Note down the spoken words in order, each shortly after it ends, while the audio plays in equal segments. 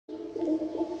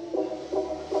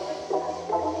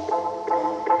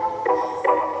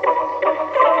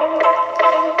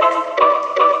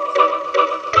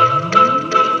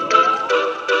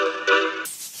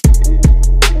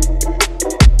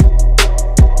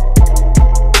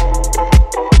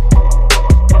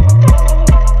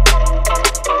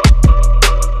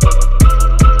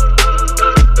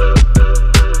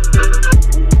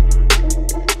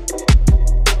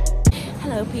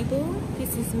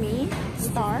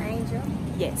Angel.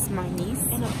 Yes, my niece.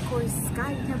 And of course,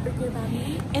 Sky, you can't forget about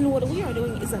me. And what we are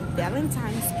doing is a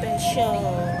Valentine Special.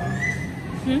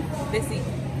 Let's see.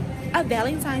 A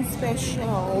Valentine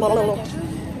Special.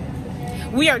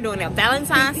 We are doing a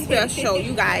Valentine Special,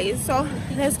 you guys. So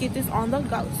let's get this on the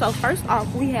go. So first off,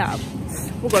 we're gonna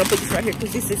put this right here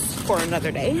because this is for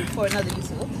another day. For another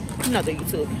YouTube. Another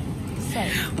YouTube. So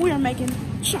we are making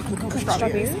chocolate covered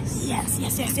strawberries. Yes.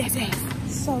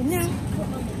 So now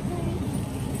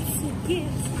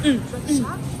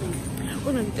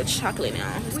we're gonna get the chocolate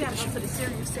now. We have to go to the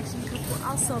cereal section because we're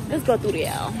also let's go through the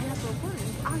aisle.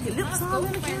 Are your lips all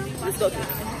in the camera? Let's go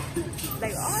through.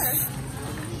 They are.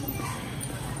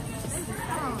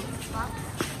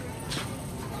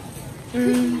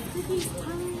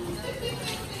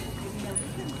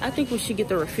 I think we should get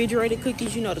the refrigerated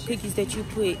cookies. You know, the cookies that you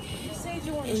put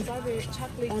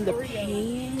on the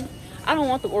pan. I don't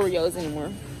want the Oreos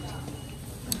anymore.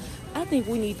 I think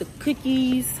we need the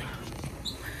cookies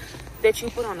that you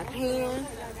put on the pan.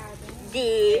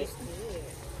 Good.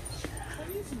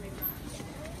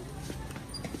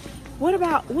 What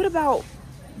about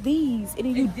these? And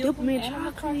then you dip them in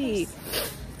chocolate.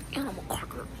 Animal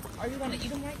cracker. Are you gonna eat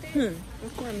them right there?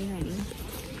 Record me, honey.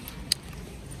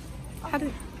 How do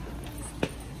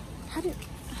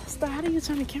you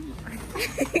turn the camera? I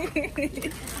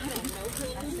don't know.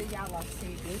 I said y'all lost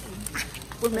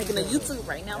We're making a YouTube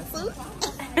right now, too.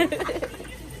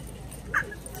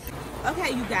 Okay,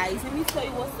 you guys, let me tell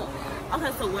you what's up.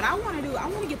 Okay, so what I want to do, I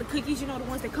want to get the cookies, you know, the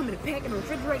ones that come in a pack in the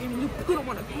refrigerator, and you put them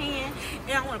on a pan,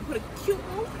 and I want to put a cute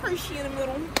little Hershey in the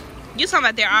middle. You talking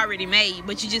about they're already made,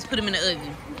 but you just put them in the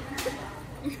oven.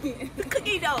 The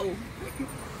cookie dough.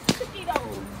 Cookie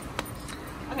dough.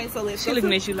 Okay, so let's She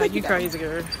looking at you like you crazy,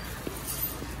 girl.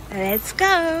 Let's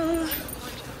go.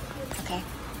 Okay.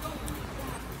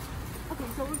 Okay,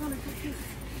 so we're gonna get this.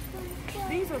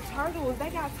 These are turtles. They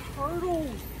got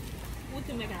turtles. What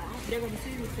them they got? They're gonna be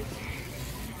cereal.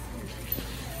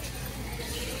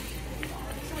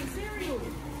 Some cereal.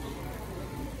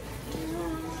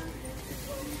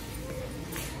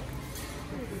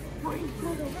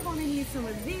 We're gonna need some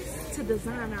of this to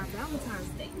design our Valentine's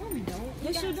Day. No, we don't.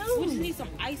 Yes, you do. We just need some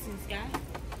icing, Sky.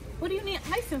 What do you need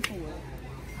icing for?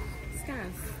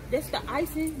 Sky, that's the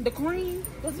icing, the cream.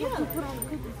 That's what you put on the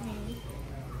cookies, man.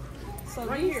 So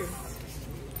right this, here.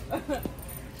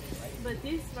 But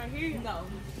this right here, no.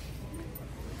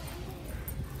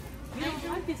 You don't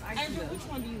like this icing? Andrew, which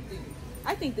one do you think?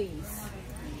 I think these.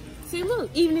 See,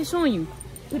 look, even it's showing you.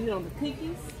 Put it on the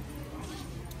cookies.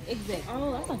 Exactly.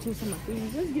 Oh, I thought you were talking about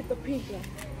these. Let's get the pink one.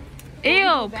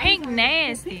 Ew, pink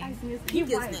nasty. Pink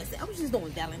is nasty. I was just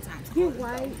doing Valentine's. Get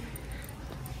white.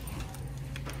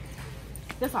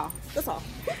 That's all. That's all.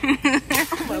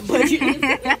 I'm on a budget.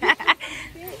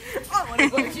 I'm on a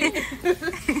budget.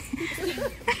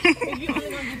 If you only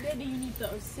gonna get that, then you need the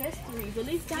accessories. At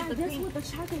least Guys, that's what the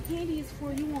chocolate candy is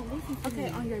for. You won't listen to me.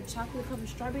 Okay, on your chocolate covered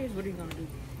strawberries, what are you gonna do?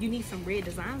 You need some red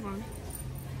designs on it.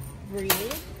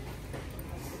 Red.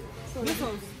 So this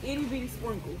one's itty bitty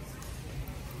sprinkles.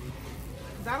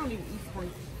 Cause I don't even eat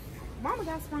sprinkles. Mama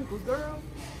got sprinkles, girl.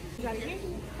 You got it?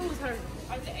 Who was her?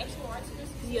 Like the actual Rice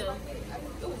Krispies? Yeah.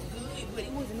 It was good, but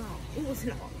it wasn't all. It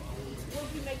wasn't all. What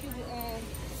if we make it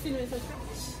cinnamon toast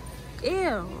crunch?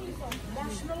 Ew.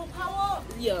 Marshmallow power.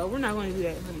 Yeah, we're not gonna do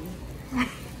that, honey.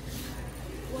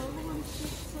 Well, we're gonna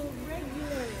stick to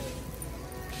regular.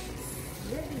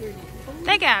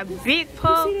 They got big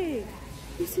pup.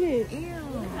 You see that? Ew.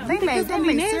 They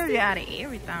make cereal out of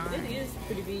everything. That is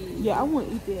pretty big. Yeah, I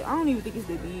wouldn't eat that. I don't even think it's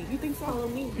that big. You think so?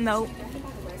 Nope.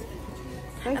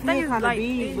 They think feel it's kind of like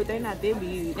big, big. but they're not that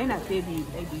big. They're not that big.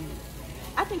 They big.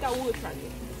 I think I would try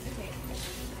that.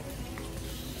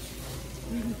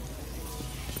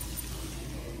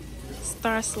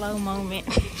 Star slow moment.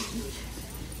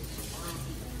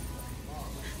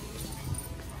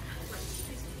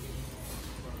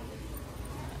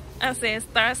 I said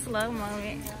star slow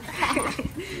moment. I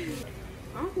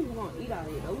don't think we're gonna eat all of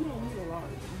it though. We don't need a lot.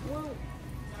 Well,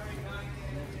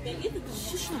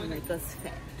 she's trying to make us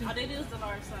fat. Oh, that is the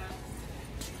large size.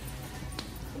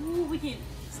 Ooh, we can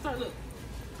start. Look,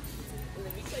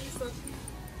 let me tell you something.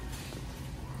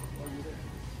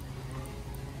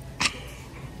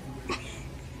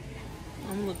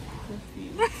 I'm looking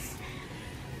confused.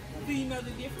 Do you know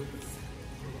the difference?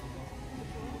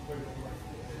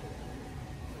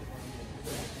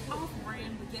 Off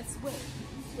brand, but guess what?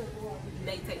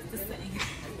 They taste the same.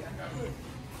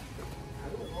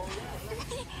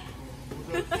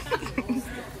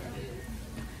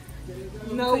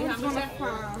 No, we're gonna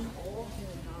find.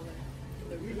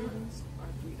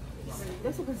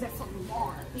 That's because that's something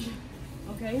large.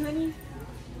 Okay, honey?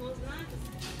 No, it's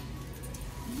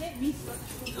not. Let me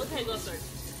search. Okay, go search.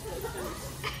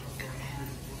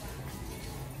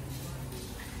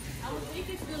 I would think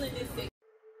it's still in this section.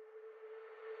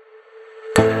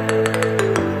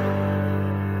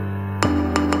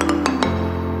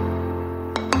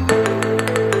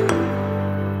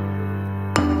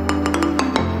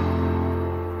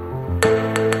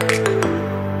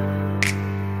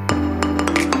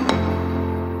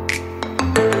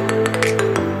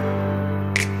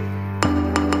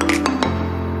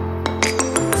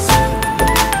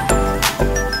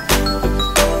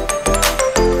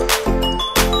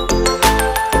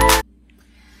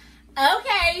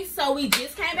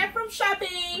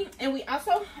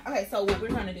 So what we're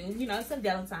gonna do, you know, it's a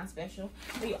Valentine special.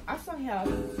 We also have,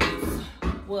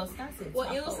 well, Scott said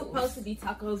tacos. It was supposed to be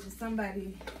tacos with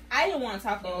somebody. I didn't want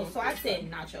tacos, so I said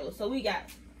nachos. So we got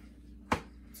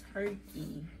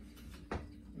turkey,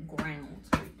 ground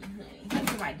turkey, honey. That's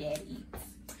what my dad eats.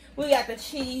 We got the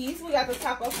cheese. We got the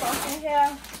taco sauce in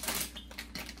here.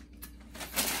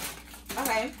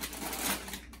 Okay.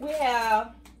 We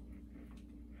have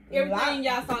everything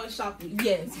y'all saw in shopping.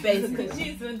 Yes, basically.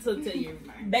 She's been to tell you everything.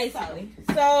 Basically.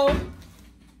 So,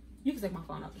 you can take my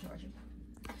phone off the charger.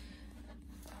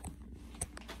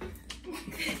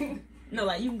 No,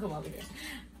 like, you can come over here.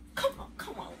 Come on.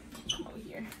 Come over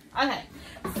here. Okay.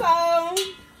 So,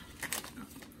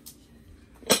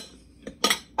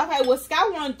 what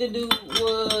Scott wanted to do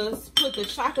was put the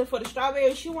chocolate for the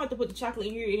strawberry. She wanted to put the chocolate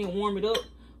in here and then warm it up.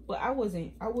 But I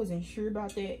wasn't sure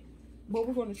about that. But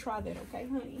we're gonna try that, okay,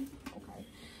 honey? Okay.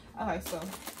 Alright, so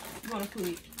you wanna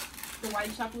put the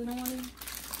white chocolate in one of them?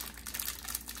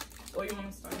 Or you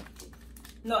wanna start?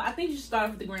 No, I think you should start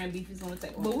with the ground beef. It's gonna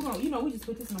take long. But we're gonna, you know, we just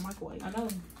put this in the microwave. I know.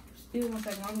 Still gonna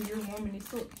take longer. You're warming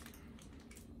this up.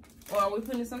 Or are we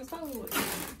putting this on the stove?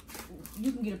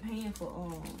 You can get a pan for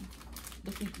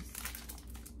the cookies.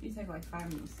 It take like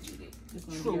 5 minutes to do that. It's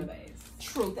gonna True. be your last.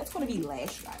 True. That's gonna be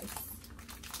last, guys.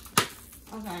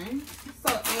 Okay.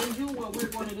 So Angel, what we're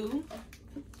gonna do?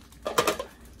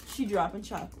 She dropping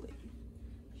chocolate.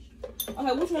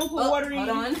 Okay, which one put water in? Hold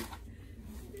on.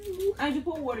 Angel,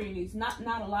 put water in these. Not a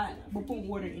lot, but put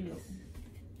water in it.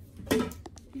 Okay,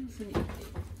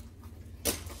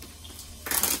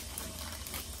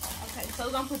 so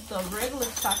we're gonna put the regular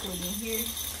chocolate in here.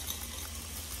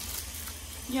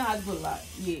 You don't have to put a lot.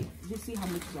 Yeah, just see how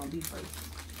much it's gonna be first.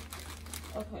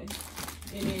 Okay.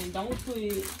 And then don't put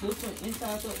this one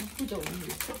inside, put that one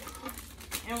here.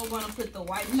 And we're gonna put the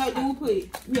white. No, then we'll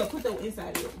put that one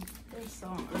inside it. There's so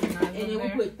organized. And then we'll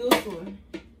put this one.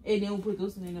 And then we'll put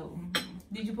this one in there.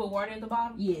 Did you put water at the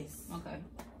bottom? Yes. Okay.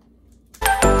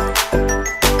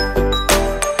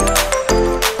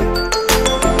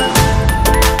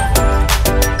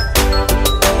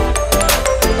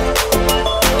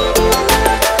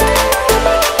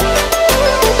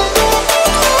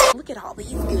 Look at all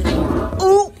these goodies.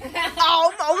 Ooh,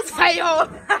 almost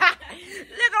failed. Look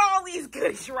at all these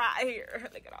goodies right here.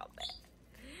 Look at all that.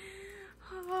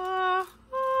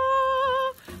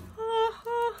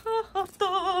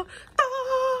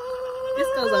 This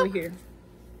goes over here.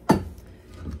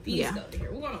 These Yeah. go over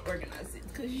here. We're gonna organize it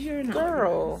because You're not.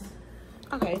 Girl.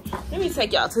 Okay, let me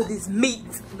take y'all to this meat.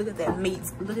 Look at that meat.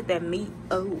 Look at that meat.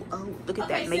 Oh, look at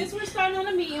that meat. Since we're starting on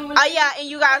the meat, Oh yeah, and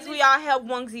you guys, we all have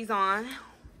onesies on.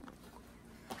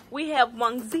 We have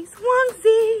onesies.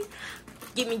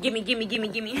 Gimme.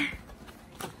 Onesie.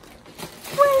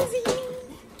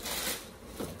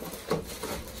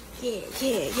 Yeah.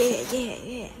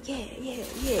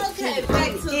 Okay,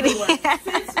 back to the work.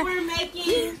 Since we're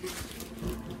making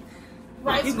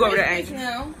rice You go over there, Krispies Angel.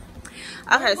 now,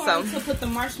 Okay, we're so going to put the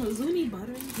marshmallow zuni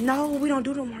butter. no, we don't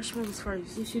do the marshmallows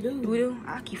first. Yes, you do. We do?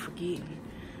 I keep forgetting.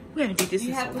 We haven't did this You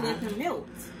in so have to let long. them melt.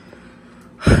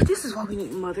 This is what we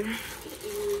need, mother.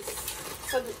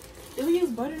 So, do we use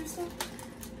butter and stuff?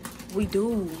 We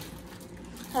do.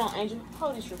 Hold on, Angel.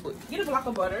 Hold this real quick. Get a block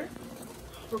of butter.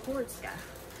 Records. Yeah.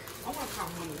 I want to call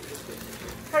Mama real quick.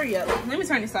 Hurry up. Let me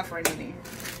turn this off right now.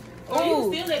 Oh, Oh, you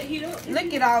can still let it heat up.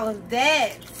 look at all of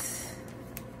that.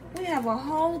 We have a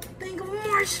whole thing of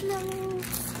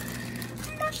marshmallows.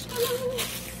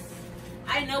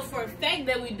 I know for a fact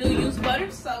that we do use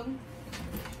butter, so I'm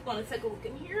gonna take a look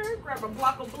in here, grab a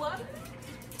block of butter.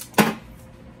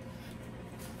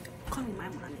 Call me my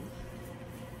mommy.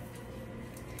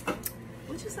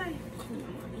 What'd you say? Call me my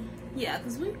mommy. Yeah,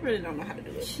 because we really don't know how to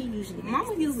do it. She usually does.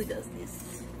 Mama usually does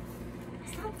this.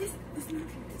 Stop this. This is not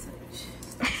touch.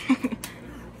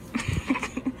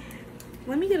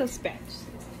 Let me get a spatch.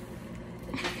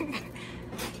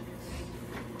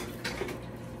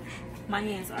 My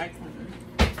hands are clean.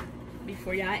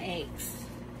 Before y'all ask.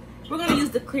 We're gonna use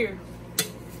the clear.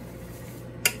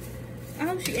 I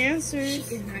hope she answers.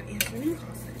 She is not answering.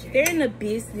 They're in a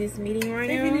business meeting right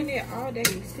They've been in now. there all day.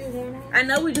 Still going on. I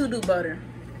know we do butter.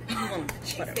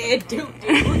 She said doo-doo.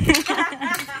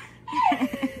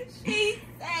 She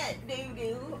said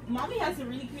doo-doo. Mommy has some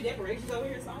really cute decorations over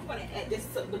here, so I'm gonna add this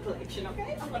to the collection,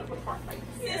 okay? I'm gonna put a heart right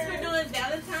here. Since we're doing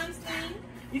Valentine's thing,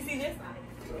 You see this?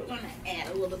 we're gonna add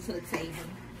a little to the table.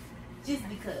 Just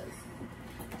because.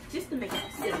 Just to make it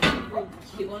simple.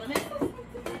 You wanna make it?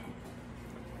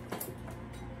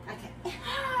 Okay.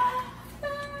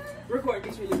 Record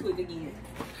this really quick again.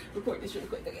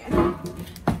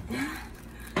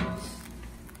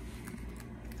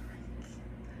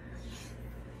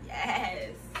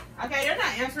 Yes. Okay, they're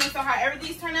not answering, so however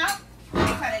these turn out,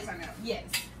 that's how they turn out. Yes.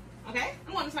 Okay?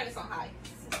 I want to turn this on high.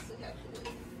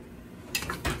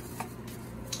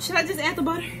 Should I just add the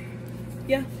butter?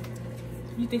 Yeah.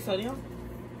 You think so, Leon?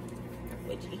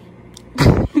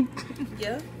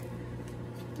 Yeah.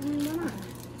 Why not?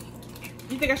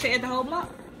 You think I should add the whole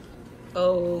block?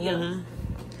 Oh. Yeah.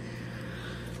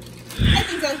 I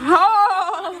think so.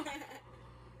 Oh.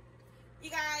 You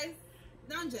guys,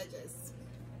 don't judge us.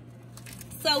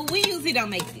 So we usually don't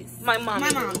make this. My mom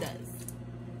does.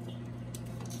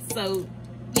 So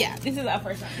yeah, this is our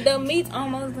first time. The meat's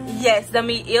almost done. Yes, the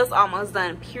meat is almost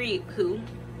done. Period poo.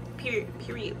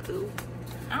 Period poo.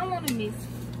 I don't want to mix.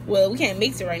 Well, we can't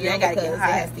mix it right now gotta because get it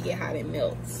hot. has to get hot and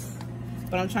melts.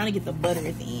 But I'm trying to get the butter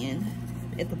at the end,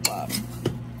 at the bottom.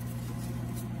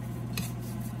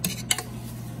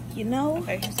 You know?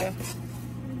 Okay, yourself.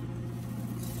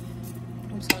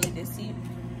 I'm totally deceived.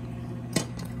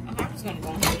 Okay, I'm just gonna go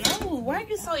ahead. No, why are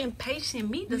you so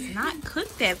impatient? Meat does not cook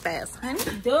that fast, honey.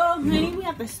 Duh, honey, we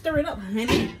have to stir it up,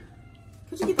 honey.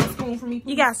 Could you get that spoon for me,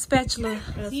 please? You got spatula.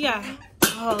 You got.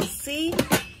 Oh, see?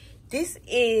 This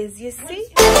is, you see?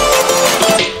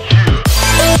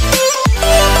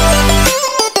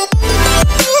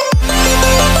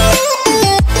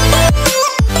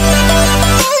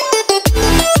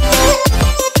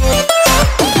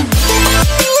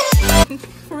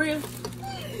 For real.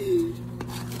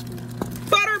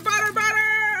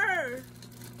 Butter.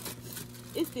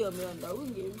 It's still melting though. We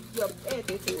can add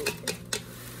this to it.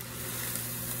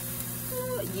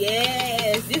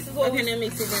 Yes, this is what we're gonna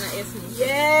mix it. Then I add some.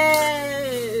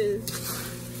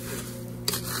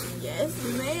 Yes,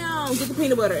 ma'am. Get the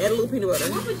peanut butter. Add a little peanut butter.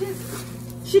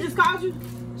 She just called you.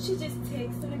 She just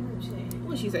texted in the group chat.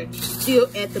 What she say? Still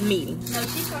at the meeting. No,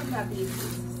 she's talking about these.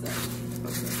 So.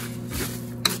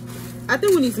 I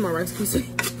think we need some more rice pieces.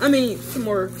 I mean, some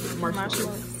more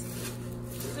marshmallows.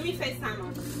 Let me FaceTime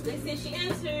her. Let's see if she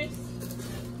answers.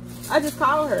 I just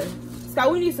called her. Scott,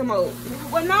 we need some more.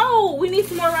 Well, no, we need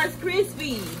some more Rice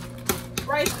Krispies.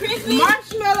 Rice Krispies?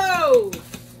 Marshmallows.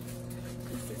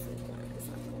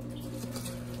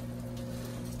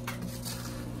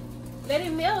 Let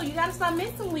it melt. You gotta stop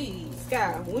messing with these.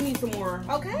 Scott, we need some more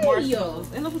Okay. marshmallows.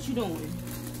 And look what you're doing.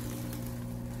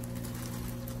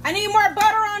 I need more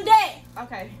butter on deck.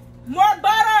 Okay. More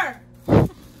butter.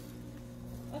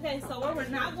 Okay, so what we're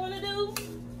not gonna do,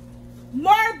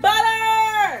 More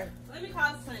butter. let me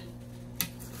call Sunny.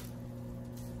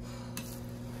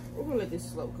 We're gonna let this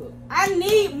slow cook. I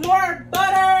need more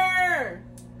butter.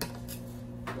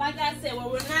 Like I said,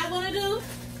 what we're not gonna do,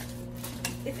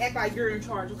 It's act like you're in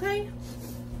charge, okay?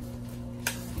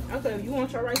 Okay, if you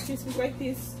want your Rice Krispies like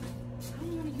this, I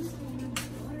don't wanna use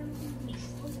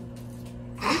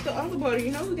use the other butter.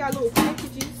 You know we got little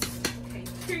packages. Okay,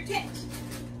 here, catch.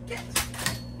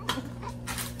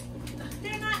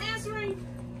 They're not answering.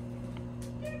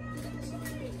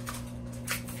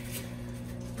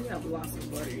 We have lots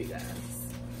of butter, you guys.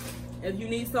 If you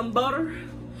need some butter,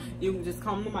 you can just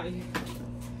come to me.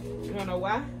 You don't know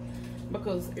why?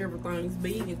 Because everything's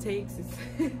big in Texas.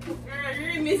 Girl, you're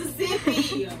in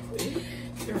Mississippi.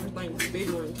 Everything's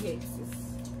bigger in Texas.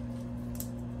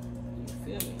 You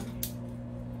feel me?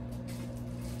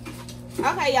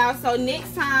 Okay, y'all. So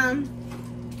next time,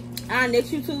 our next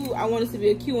YouTube, I want us to be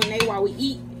a Q&A while we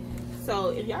eat. So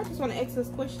if y'all just want to ask us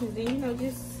questions, then, you know,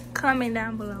 just Comment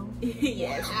down below.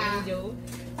 yes, Angel.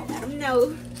 Let them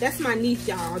know. That's my niece,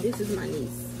 y'all. This is my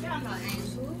niece. Y'all know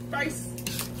Angel.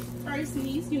 First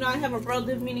niece. You know, I have a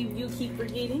brother. Many of you keep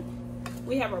forgetting.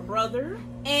 We have a brother.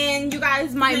 And you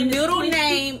guys, my middle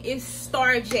name is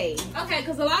Star J. Okay,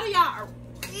 because a lot of y'all are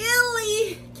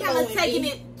Really kind of Blowing taking me.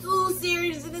 it too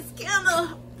serious, and it's kind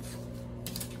of,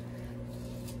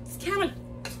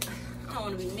 I don't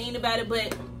want to be mean about it,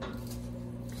 but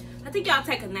I think y'all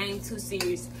take a name too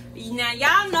serious. Now,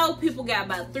 y'all know people got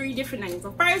about 3 different names.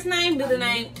 A first name, middle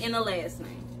name, and a last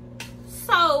name. So,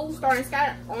 So Star and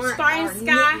Sky aren't Star and our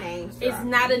Sky nicknames, is our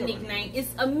not a middle nickname.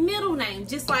 It's a middle name,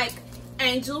 just like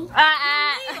Angel.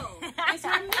 It's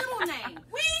her middle name.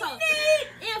 So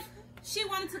if she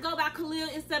wanted to go by Khalil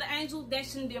instead of Angel, that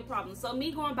shouldn't be a problem. So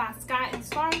me going by Sky and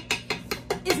Star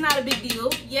is not a big deal.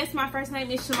 Yes, my first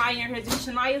name is Shania and hers is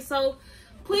Shania. So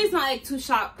please don't act too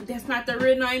shocked. That's not the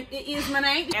real name. It is my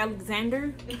name,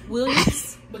 Alexander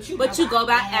Williams. But you go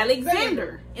by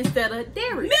Alexander instead of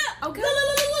Derek. Okay.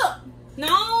 Look.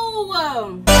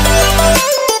 No.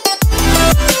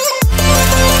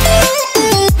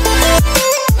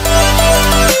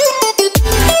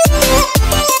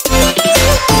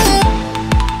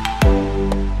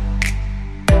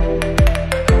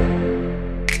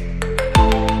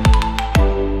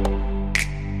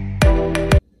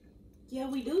 Yeah,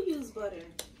 we do use butter.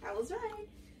 I was right.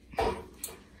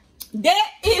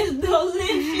 That is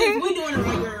delicious. We doing it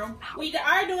right, girl. We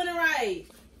are doing it right.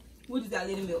 We just got a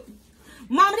little milk.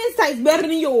 Mama, this tastes better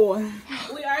than yours.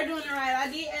 We are doing it right. I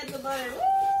did add the butter. Woo!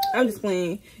 I'm just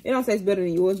playing. It don't taste better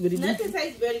than yours, but Nothing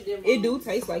tastes better than mine. It do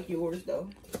taste like yours, though.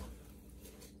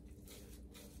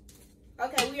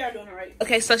 Okay, we are doing it right.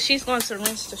 Okay, so she's going to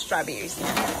rinse the strawberries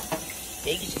now.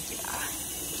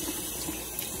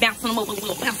 Bounce them up a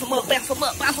little. Bounce them up. Bounce them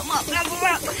up. Bounce them up. Bounce them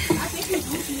up. I think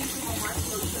it's juicy in some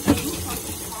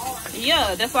marshmallows.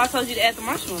 Yeah, that's why I told you to add the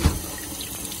marshmallows.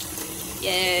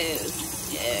 Yes.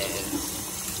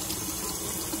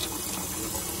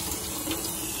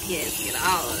 Yes, get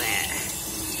all of that.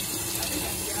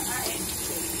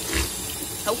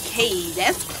 Okay,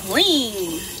 that's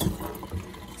clean.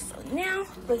 So now,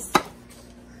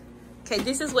 okay,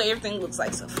 this is what everything looks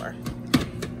like so far.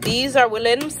 These are, we're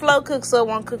letting them slow cook so it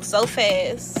won't cook so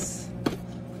fast.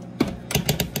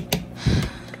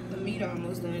 The meat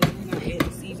almost done. We're gonna add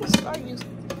the seasoning.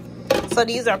 So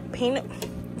these are peanut.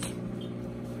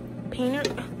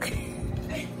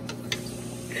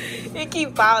 It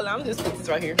keep falling. I'm just putting this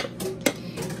right here.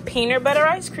 Peanut butter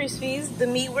Rice Krispies. The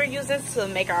meat we're using to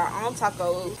make our own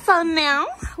tacos. So now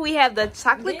we have the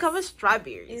chocolate covered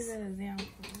strawberries. Is an example.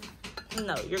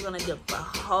 No, you're gonna get the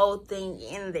whole thing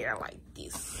in there like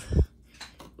this.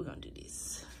 We're gonna do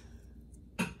this.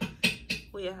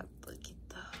 We have to get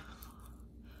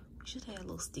we should have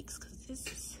little sticks because this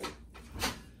is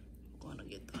gonna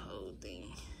get the whole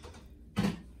thing.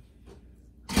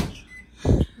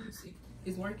 Let's see.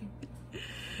 It's working.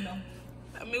 No.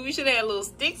 I mean, we should have little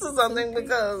sticks or something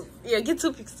because yeah, get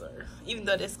 2 pieces. Even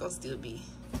though that's gonna still be.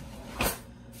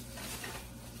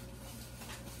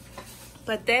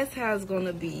 But that's how it's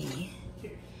gonna be.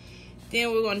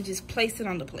 Then we're gonna just place it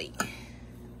on the plate.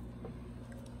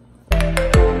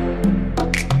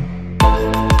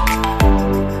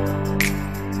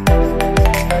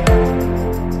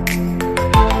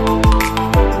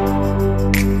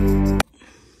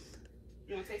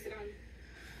 You wanna taste it on?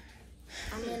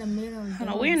 I'm in the middle. Hold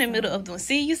on, we're in the middle of doing.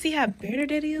 See, you see how better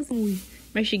that is?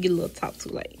 Make sure you get a little top too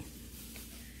late.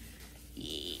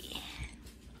 Yeah.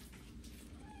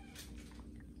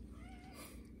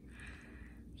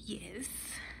 Yes.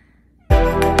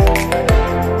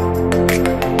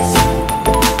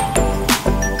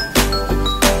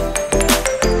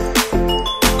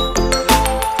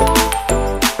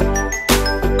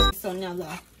 So now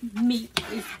the meat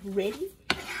is ready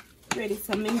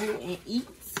to mingle and eat.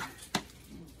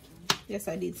 Yes,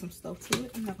 I did some stuff to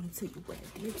it. I'm not gonna tell you what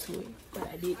I did to it, but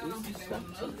I did do some stuff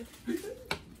to it.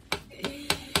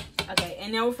 Okay,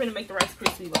 and now we're finna make the Rice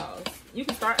Krispie balls. You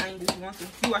can start Angel if you want to.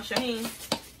 You wash your hands.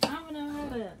 I don't know how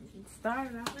to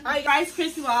start. Alright, Rice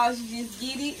Krispie balls, you just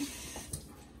get it.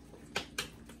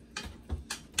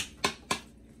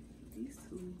 These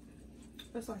two.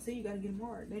 That's why I say you gotta get them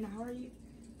hard. They not hard yet?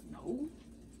 No.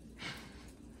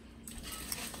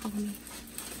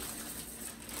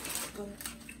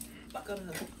 Go to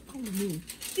her. Come to me.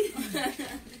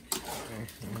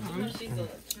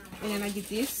 And then I get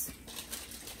this.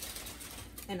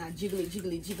 And I jiggle it.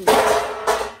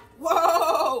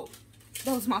 Whoa!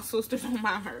 That was my sister. Don't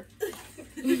mind her.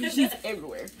 She's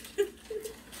everywhere.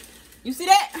 You see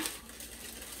that?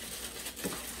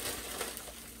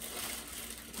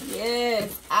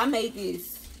 Yes, I made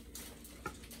this.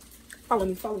 Follow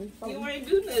me. You ain't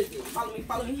do nothing.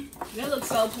 Follow me. That looks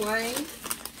so plain.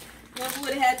 What we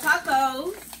would have had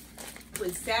tacos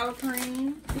with sour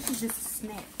cream. This is just a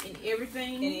snack. And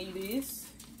everything. And then you do this.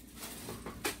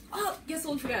 Oh, guess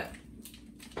what we forgot?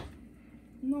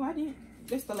 No, I didn't.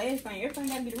 That's the last thing. Everything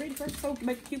gotta get ready first so we can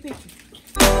make a cute picture.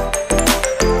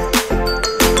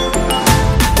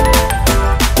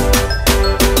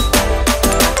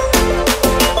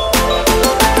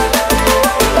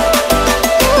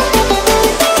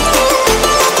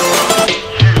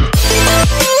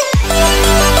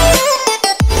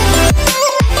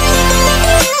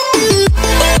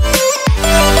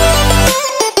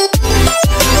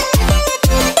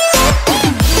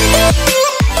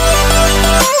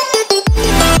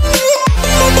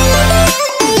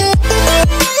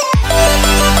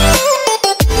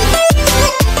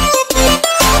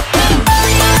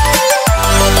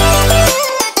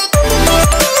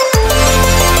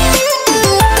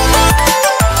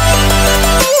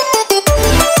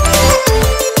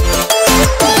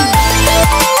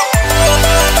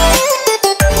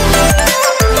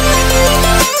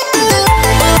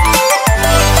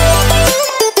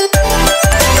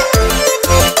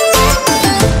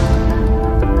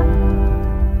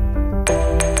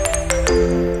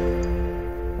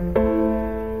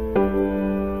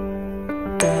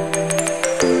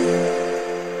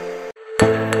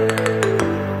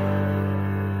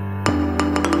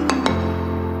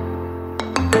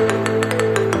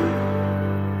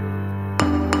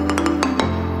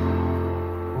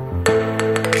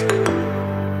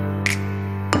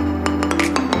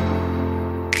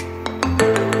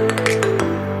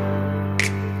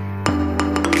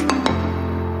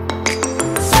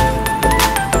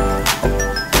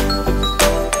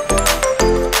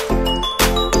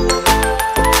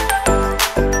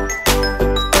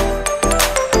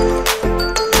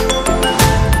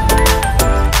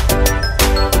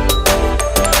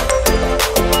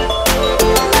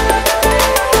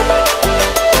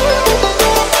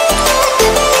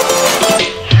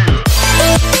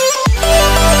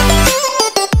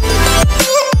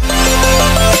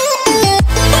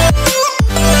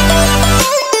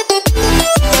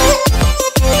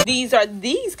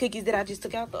 cookies that I just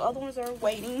took out. The other ones are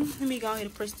waiting. Let me go ahead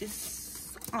and press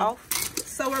this off.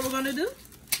 So what we're gonna do?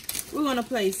 We're gonna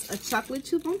place a chocolate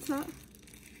chip on top.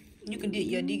 You can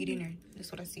dig it in there.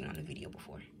 That's what I seen on the video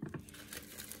before.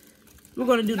 We're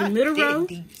gonna do the middle row.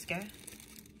 Deep, Sky.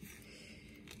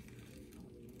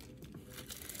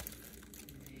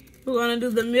 We're gonna do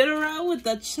the middle row with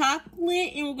the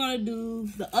chocolate, and we're gonna do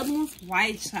the other ones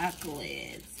white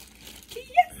chocolate.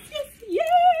 Yes, yes,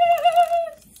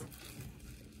 yes.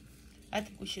 I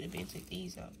think we should have been took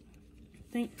these out.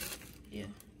 Think? Yeah.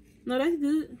 No, that's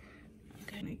good.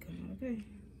 Okay. Okay.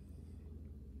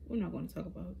 We're not gonna talk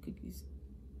about cookies.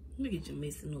 Look at you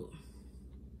messing up.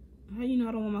 How you know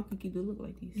I don't want my cookie to look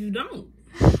like this? You don't.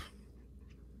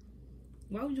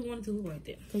 Why would you want it to look like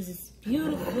that? Because it's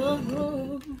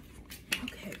beautiful.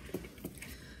 Okay.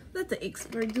 Let the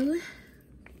expert do it.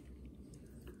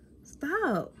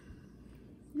 Stop.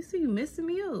 You see you messing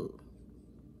me up.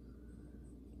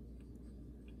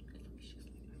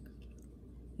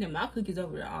 Now my cookies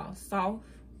over there all soft.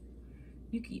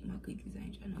 You can eat my cookies,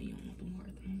 Angel. I know you don't want them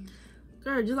hard things.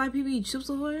 Girl, just like people eat Chips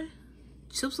Ahoy.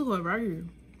 Chips Ahoy right here.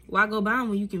 Why go buy them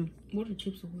when you can? What are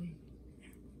Chips Ahoy?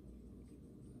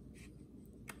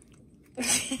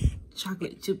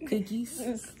 Chocolate chip cookies.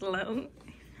 Slow.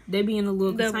 They be in the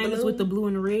little containers blue. with the blue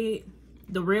and the red.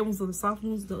 The red ones are the soft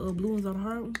ones. The blue ones are the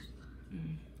hard ones.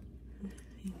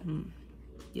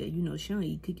 Yeah, you know she don't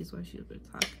eat cookies while she up there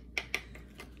talking.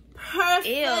 Perfect.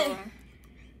 Ew.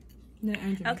 No,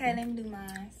 Andrew, Okay, let me do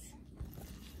mine.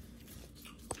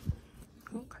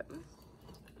 Okay.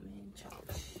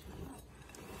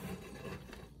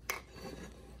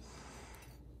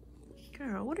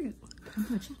 Girl, what are you?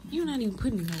 You're not even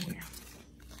putting it nowhere.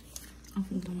 I'm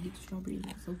finna go get the strawberries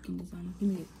out so we can design. Give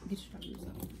me get the strawberries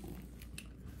out.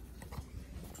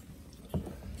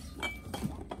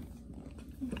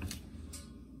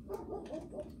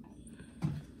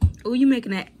 Oh, you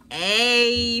making an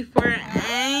A for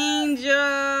Angel.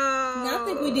 Now I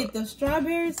think we did the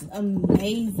strawberries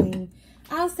amazing.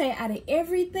 I'll say out of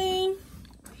everything,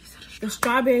 the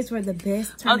strawberries were the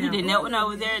best turnout. Oh, you did that one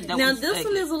over there. Now this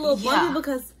one is a little bumpy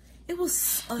because it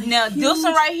was now this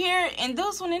one right here and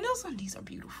this one and this one. These are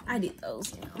beautiful. I did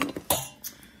those.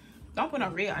 Don't put no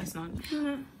red ice on it.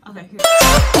 Mm-hmm. Okay, here.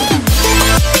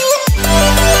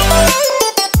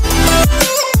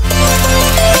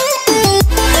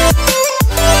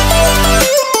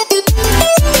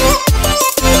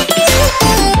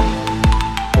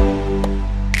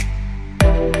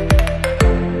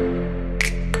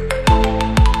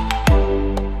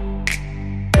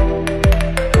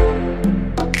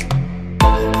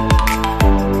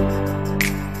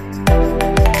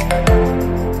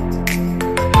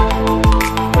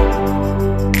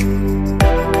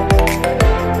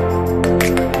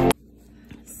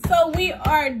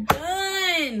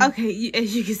 Okay,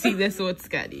 as you can see, that's what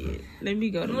Sky did. Let me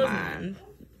go to mine.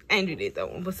 Andrew did that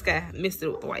one, but Sky missed it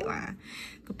with the white line.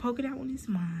 The polka dot one is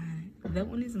mine. That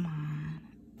one is mine.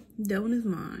 That one is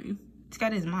mine. Sky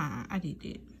is mine. I did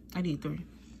that. I did 3.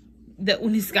 That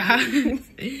one is Sky.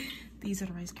 These are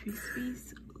the Rice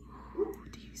Krispies. Ooh,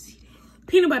 do you see that?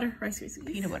 Peanut butter Rice Krispies.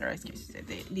 Peanut butter Rice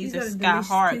Krispies. These are Sky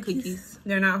hard cookies.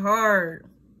 They're not hard.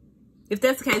 If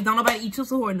that's the case, don't nobody eat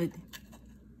Chips Ahoy or nothing.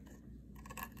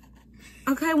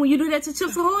 Okay, when you do that to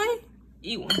Chips Ahoy,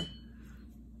 eat one.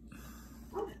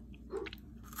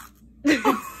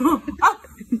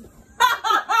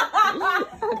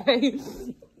 Okay.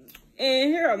 And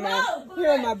here are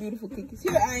my beautiful cookies.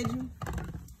 Here, Angel.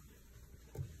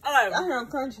 I hear I'm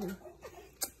crunchy.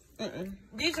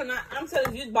 These are not. I'm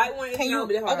telling you, just bite one. Can you?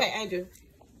 Okay, Angel.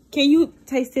 Can you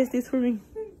taste test this for me?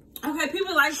 Okay,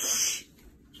 people like.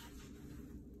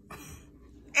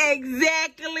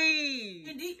 Exactly.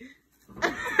 Indeed.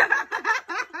 Here,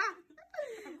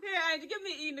 Angel, give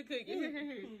me eating the cookie.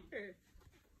 Here.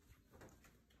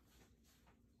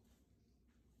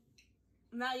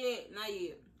 Not yet.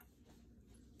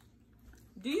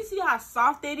 Do you see how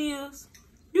soft that is?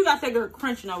 You got that girl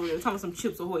crunching over there, talking about some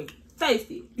Chips Ahoy.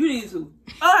 Taste it. You need to.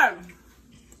 Alright.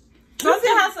 Don't see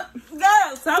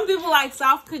how some people like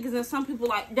soft cookies and some people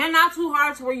like, they're not too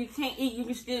hard to where you can't eat, you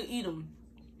can still eat them.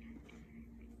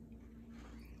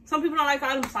 Some people don't like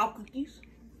all them soft cookies.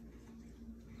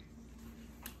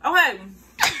 Okay.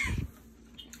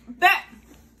 Back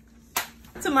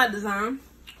to my design.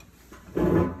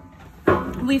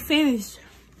 We finished.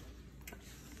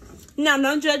 Now,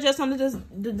 don't judge us on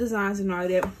the designs and all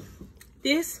that.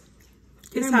 This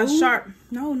is how sharp.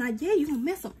 No, not yet. You're going to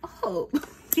mess them up.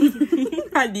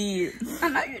 I did. I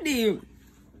know you did.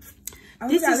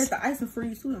 This is the icing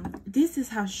freeze too. This is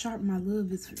how sharp my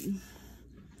love is for you.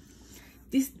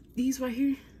 These right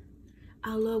here,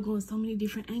 I love going so many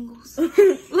different angles.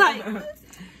 Like,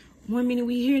 one minute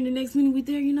we here and the next minute we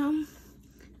there, you know?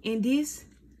 And this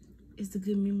is the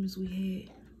good memories we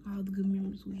had. All the good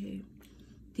memories we had.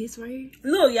 This right here.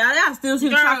 Look, y'all still see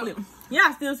the chocolate.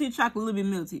 Y'all still see the chocolate a little bit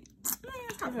melted. Man,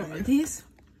 stop about this.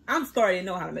 I'm starting to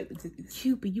know how to make the cookies.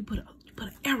 Cupid, you put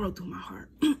an arrow through my heart.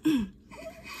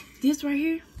 This right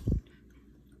here,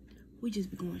 we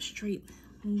just be going straight.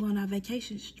 When we go on our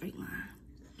vacation, straight line.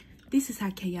 This is how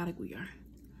chaotic we are.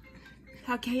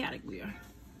 How chaotic we are.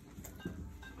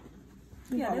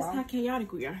 Yeah, that's how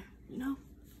chaotic we are, you know?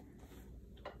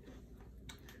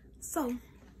 So,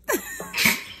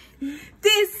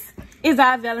 this is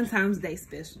our Valentine's Day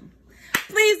special.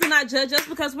 Please do not judge us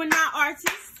because we're not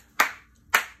artists.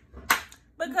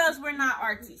 Because we're not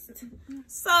artists.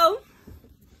 So,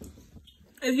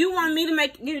 if you want me to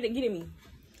make, get at me.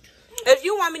 If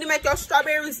you want me to make your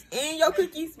strawberries and your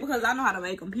cookies, because I know how to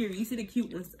make them, period. You see the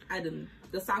cute ones,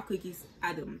 the soft cookies,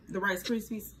 the Rice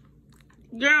Krispies.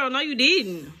 Girl, no you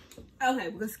didn't. Okay,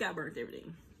 because Scott burnt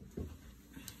everything.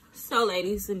 So,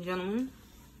 ladies and gentlemen.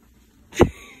 Did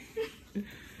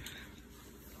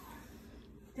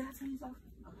I turn these off?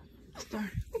 Okay.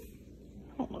 Start.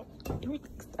 I don't know.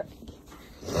 Everything's starting.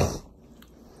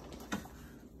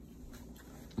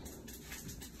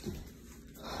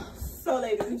 So,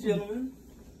 ladies and gentlemen,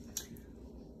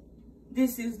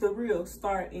 this is the real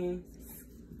start in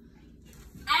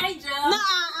Angel.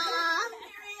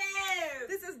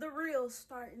 This is the real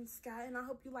start in Sky, and I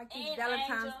hope you like these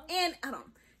Valentine's and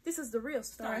this is the real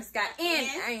star in Sky and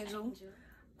Angel.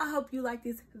 I hope you like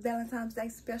this Valentine's Day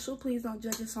special. Please don't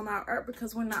judge us on our art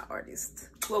because we're not artists.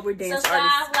 Well, we're dance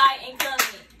artists. Subscribe, like, and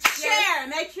comment. Share.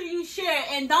 Make sure you share,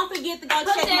 and don't forget to go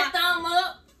check that thumb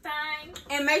up thing.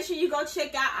 And make sure you go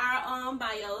check out our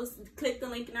bios. Click the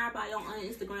link in our bio on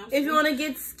Instagram. If you want to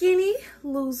get skinny,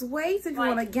 lose weight. If you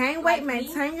want to gain weight,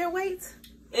 maintain your weight.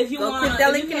 If you want, click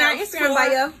that link in our Instagram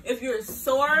bio. If you're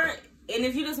sore, and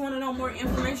if you just want to know more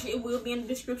information, it will be in the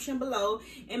description below.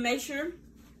 And make sure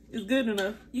it's good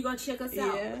enough. You go check us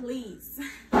out, please.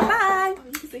 Bye.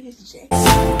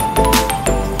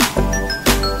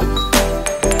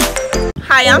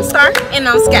 Hi, I'm Star. And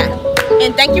I'm Sky.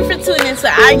 And thank you for tuning into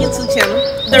our YouTube channel,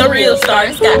 The Real Star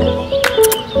in Sky.